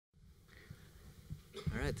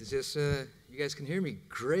All right, you guys can hear me?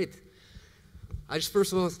 Great. I just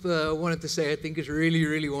first of all wanted to say I think it's really,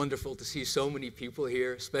 really wonderful to see so many people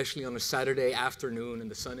here, especially on a Saturday afternoon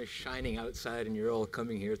and the sun is shining outside and you're all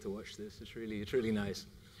coming here to watch this. It's really nice.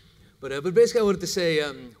 But basically I wanted to say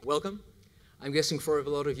welcome. I'm guessing for a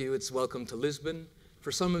lot of you it's welcome to Lisbon.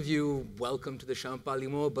 For some of you, welcome to the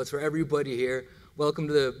Champalimaud, but for everybody here, welcome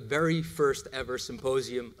to the very first ever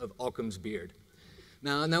Symposium of Occam's beard.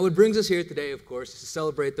 Now what brings us here today, of course, is to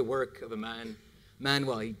celebrate the work of a man,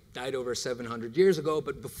 well, he died over 700 years ago,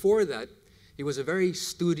 but before that, he was a very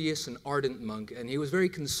studious and ardent monk, and he was very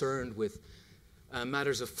concerned with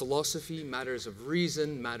matters of philosophy, matters of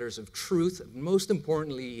reason, matters of truth. Most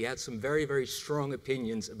importantly, he had some very, very strong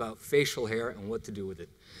opinions about facial hair and what to do with it.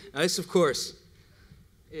 Now this, of course,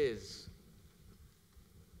 is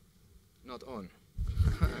not on.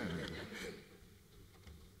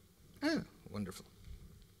 Wonderful.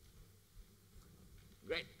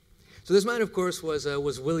 Great. So this man, of course, was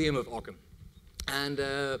William of Occam. And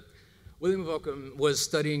William of Occam was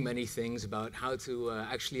studying many things about how to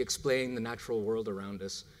actually explain the natural world around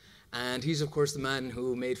us. And he's, of course, the man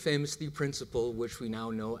who made famous the principle which we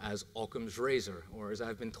now know as Occam's razor, or as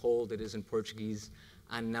I've been told it is in Portuguese,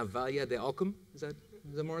 a navalha de Occam. Is that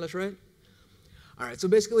more or less right? All right, so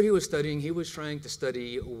basically what he was studying, he was trying to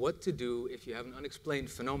study what to do if you have an unexplained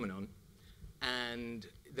phenomenon and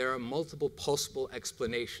there are multiple possible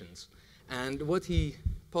explanations. And what he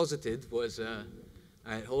posited was, all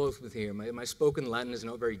right, hold on with here, my spoken Latin is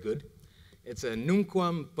not very good. It's a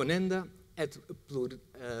numquam ponenda et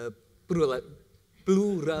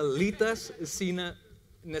pluralitas sine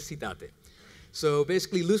necessitate. So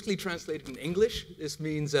basically, loosely translated in English, this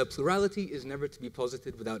means plurality is never to be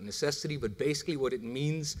posited without necessity, but basically what it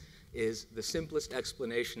means is the simplest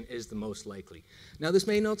explanation is the most likely. Now, this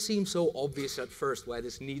may not seem so obvious at first why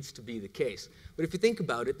this needs to be the case, but if you think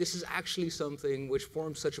about it, this is actually something which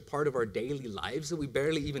forms such a part of our daily lives that we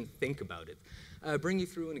barely even think about it. I'll bring you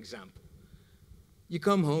through an example. You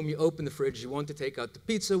come home, you open the fridge, you want to take out the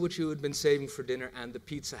pizza which you had been saving for dinner, and the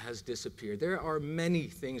pizza has disappeared. There are many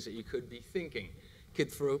things that you could be thinking.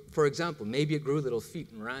 For example, maybe it grew little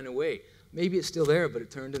feet and ran away. Maybe it's still there, but it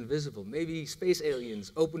turned invisible. Maybe space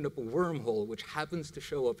aliens opened up a wormhole which happens to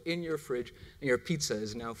show up in your fridge, and your pizza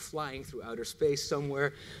is now flying through outer space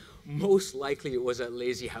somewhere. Most likely it was that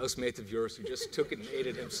lazy housemate of yours who just took it and ate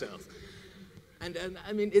it himself. And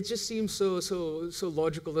I mean, it just seems so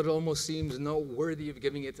logical that it almost seems not worthy of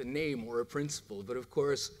giving it a name or a principle. But of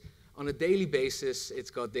course, on a daily basis, it's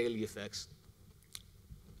got daily effects.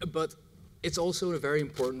 But it's also a very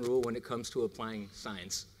important rule when it comes to applying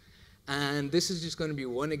science. And this is just going to be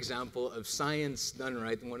one example of science done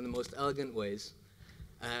right in one of the most elegant ways,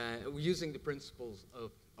 using the principles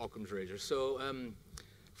of Occam's razor. So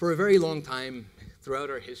for a very long time throughout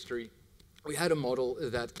our history, we had a model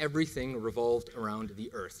that everything revolved around the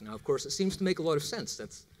Earth. Now, of course, it seems to make a lot of sense.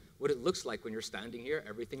 That's what it looks like when you're standing here.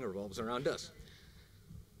 Everything revolves around us.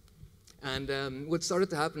 And what started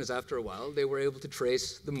to happen is after a while, they were able to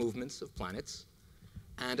trace the movements of planets.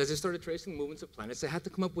 And as they started tracing the movements of planets, they had to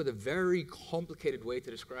come up with a very complicated way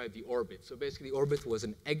to describe the orbit. So basically, the orbit was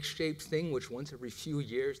an egg-shaped thing, which once every few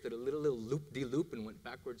years did a little loop-de-loop and went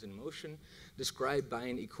backwards in motion, described by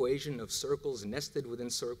an equation of circles nested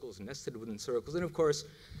within circles, nested within circles. And of course,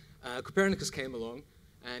 Copernicus came along,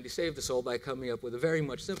 and he saved us all by coming up with a very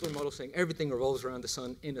much simpler model saying everything revolves around the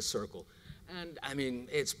sun in a circle. And I mean,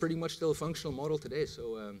 it's pretty much still a functional model today,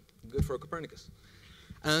 so good for Copernicus.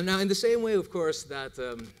 Now, in the same way, of course, that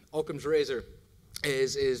Occam's razor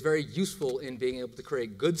is very useful in being able to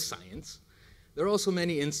create good science, there are also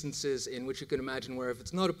many instances in which you can imagine where if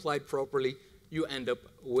it's not applied properly, you end up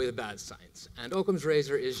with bad science. And Occam's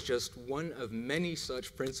razor is just one of many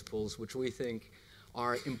such principles which we think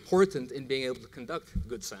are important in being able to conduct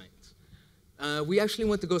good science. We actually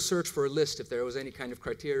went to go search for a list if there was any kind of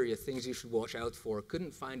criteria, things you should watch out for.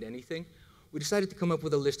 Couldn't find anything. We decided to come up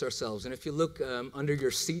with a list ourselves. And if you look under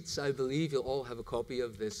your seats, I believe you'll all have a copy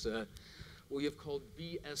of this, what we have called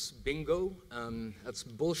BS Bingo. That's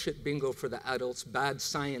bullshit bingo for the adults, bad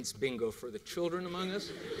science bingo for the children among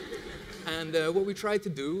us. And what we tried to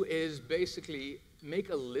do is basically make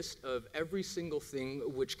a list of every single thing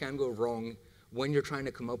which can go wrong when you're trying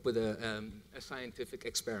to come up with a scientific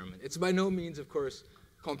experiment. It's by no means, of course,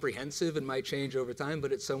 comprehensive. It might change over time,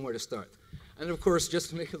 but it's somewhere to start. And of course, just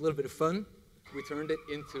to make it a little bit of fun, we turned it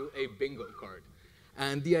into a bingo card.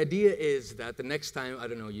 And the idea is that the next time, I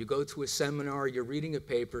don't know, you go to a seminar, you're reading a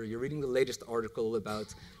paper, you're reading the latest article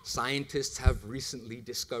about scientists have recently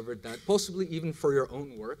discovered that, possibly even for your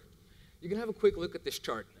own work, you can have a quick look at this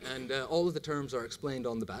chart. And all of the terms are explained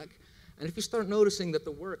on the back. And if you start noticing that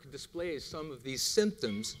the work displays some of these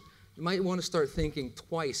symptoms, you might want to start thinking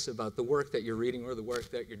twice about the work that you're reading or the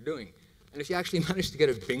work that you're doing. And if you actually manage to get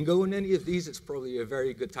a bingo in any of these, it's probably a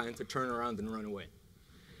very good time to turn around and run away.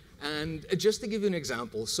 And just to give you an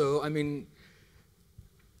example, so I mean,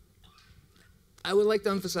 I would like to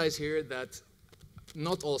emphasize here that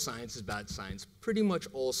not all science is bad science. Pretty much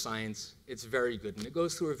all science, it's very good. And it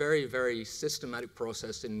goes through a very, very systematic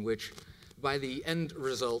process in which, by the end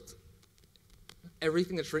result,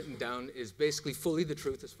 everything that's written down is basically fully the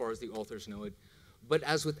truth as far as the authors know it. But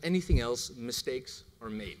as with anything else, mistakes are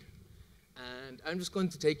made. And I'm just going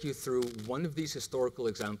to take you through one of these historical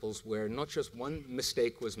examples where not just one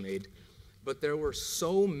mistake was made, but there were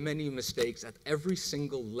so many mistakes at every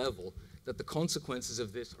single level that the consequences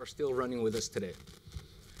of this are still running with us today.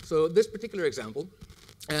 So this particular example,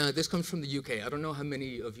 this comes from the UK. I don't know how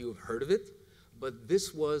many of you have heard of it, but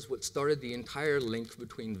this was what started the entire link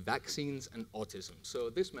between vaccines and autism. So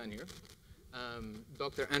this man here,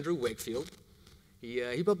 Dr. Andrew Wakefield,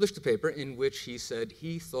 he published a paper in which he said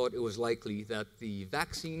he thought it was likely that the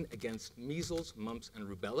vaccine against measles, mumps, and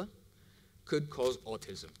rubella could cause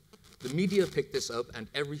autism. The media picked this up and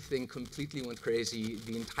everything completely went crazy.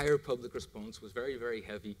 The entire public response was very, very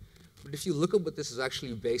heavy. But if you look at what this is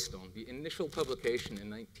actually based on, the initial publication in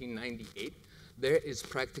 1998, there is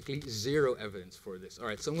practically zero evidence for this. All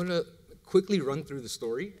right, so I'm going to quickly run through the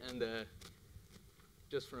story, and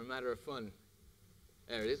just for a matter of fun,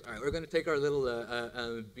 there it is. All right, we're going to take our little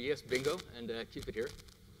BS bingo and keep it here.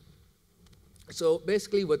 So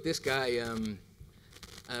basically what this guy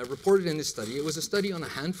reported in this study, it was a study on a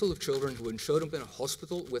handful of children who had showed up in a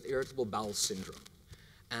hospital with irritable bowel syndrome.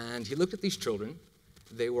 And he looked at these children.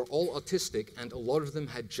 They were all autistic, and a lot of them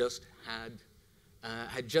had just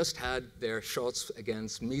had their shots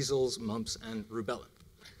against measles, mumps, and rubella.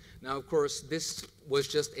 Now, of course, this was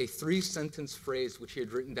just a 3-sentence phrase which he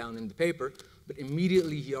had written down in the paper, but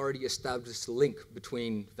immediately he already established a link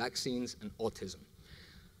between vaccines and autism.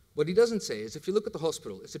 What he doesn't say is, if you look at the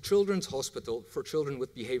hospital, it's a children's hospital for children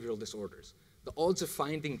with behavioral disorders. The odds of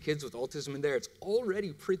finding kids with autism in there, it's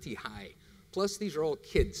already pretty high. Plus, these are all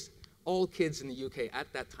kids. All kids in the UK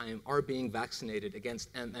at that time are being vaccinated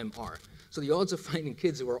against MMR. So the odds of finding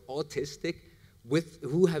kids who are autistic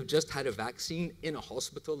who have just had a vaccine in a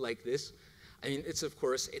hospital like this, I mean, it's of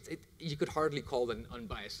course, you could hardly call it an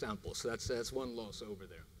unbiased sample. So that's one loss over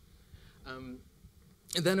there.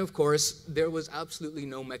 And then, of course, there was absolutely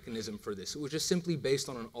no mechanism for this. It was just simply based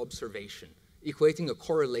on an observation, equating a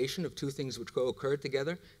correlation of two things which co-occur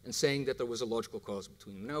together and saying that there was a logical cause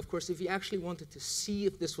between them. Now, of course, if you actually wanted to see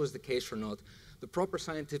if this was the case or not, the proper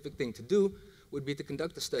scientific thing to do would be to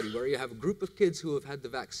conduct a study where you have a group of kids who have had the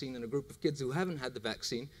vaccine and a group of kids who haven't had the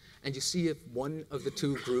vaccine, and you see if one of the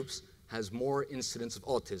two groups has more incidence of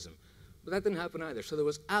autism. But that didn't happen either, so there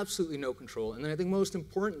was absolutely no control. And then I think most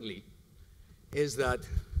importantly is that,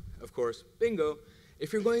 of course, bingo,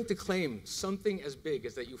 if you're going to claim something as big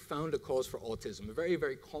as that you found a cause for autism, a very,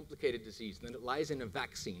 very complicated disease, and that it lies in a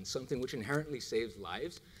vaccine, something which inherently saves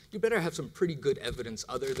lives, you better have some pretty good evidence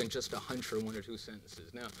other than just a hunch or 1 or 2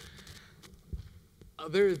 sentences. Now,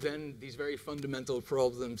 other than these very fundamental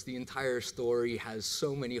problems, the entire story has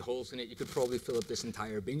so many holes in it, you could probably fill up this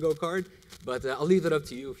entire bingo card, but I'll leave it up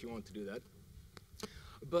to you if you want to do that.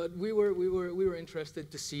 But we were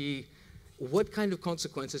interested to see what kind of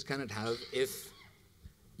consequences can it have if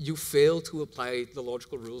you fail to apply the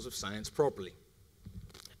logical rules of science properly.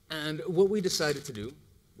 And what we decided to do,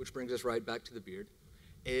 which brings us right back to the beard,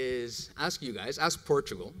 is ask you guys, ask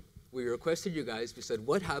Portugal. We requested you guys, we said,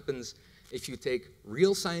 what happens if you take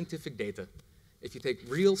real scientific data, if you take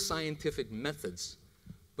real scientific methods,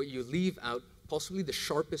 but you leave out possibly the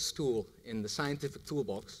sharpest tool in the scientific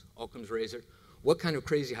toolbox, Occam's razor, what kind of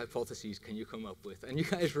crazy hypotheses can you come up with? And you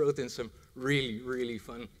guys wrote in some really, really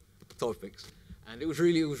fun topics. And it was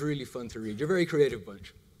really fun to read. You're a very creative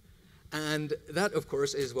bunch. And that, of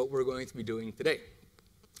course, is what we're going to be doing today.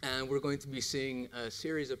 And we're going to be seeing a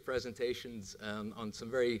series of presentations on some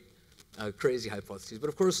very crazy hypotheses. But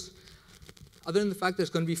of course, other than the fact that it's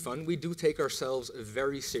going to be fun, we do take ourselves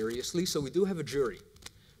very seriously. So we do have a jury.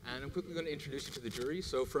 And I'm quickly going to introduce you to the jury.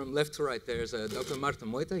 So from left to right, there's Dr. Marta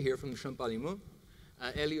Moita here from the Champalimaud,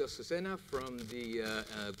 Elio Susena from the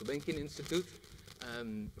Gulbenkian Institute,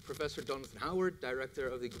 Professor Jonathan Howard, director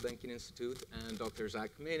of the Gulbenkian Institute, and Dr. Zach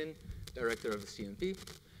Menin, director of the CNP.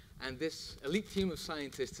 And this elite team of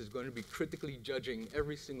scientists is going to be critically judging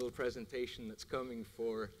every single presentation that's coming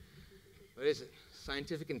for, what is it,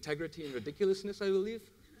 scientific integrity and ridiculousness, I believe?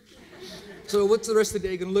 So what's the rest of the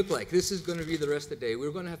day going to look like? This is going to be the rest of the day.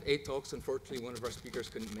 We're going to have 8 talks. Unfortunately, one of our speakers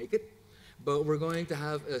couldn't make it. But we're going to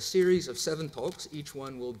have a series of 7 talks. Each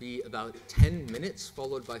one will be about 10 minutes,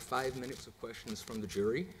 followed by 5 minutes of questions from the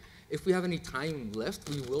jury. If we have any time left,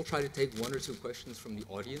 we will try to take 1 or 2 questions from the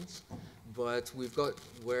audience. But we've got,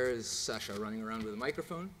 where is Sasha running around with a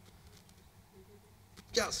microphone?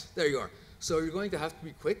 Yes, there you are. So you're going to have to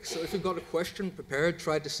be quick. So if you've got a question prepared,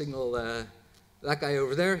 try to signal that guy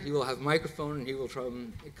over there. He will have a microphone, and he will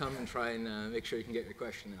come and try and make sure you can get your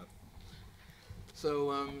question out.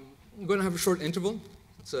 So I'm going to have a short interval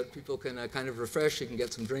so that people can kind of refresh. You can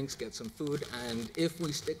get some drinks, get some food. And if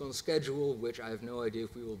we stick on schedule, which I have no idea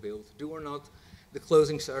if we will be able to do or not, the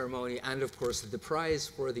closing ceremony and, of course, the prize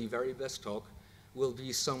for the very best talk will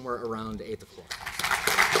be somewhere around 8 o'clock.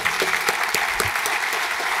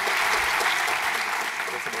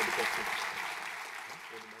 That's about the question.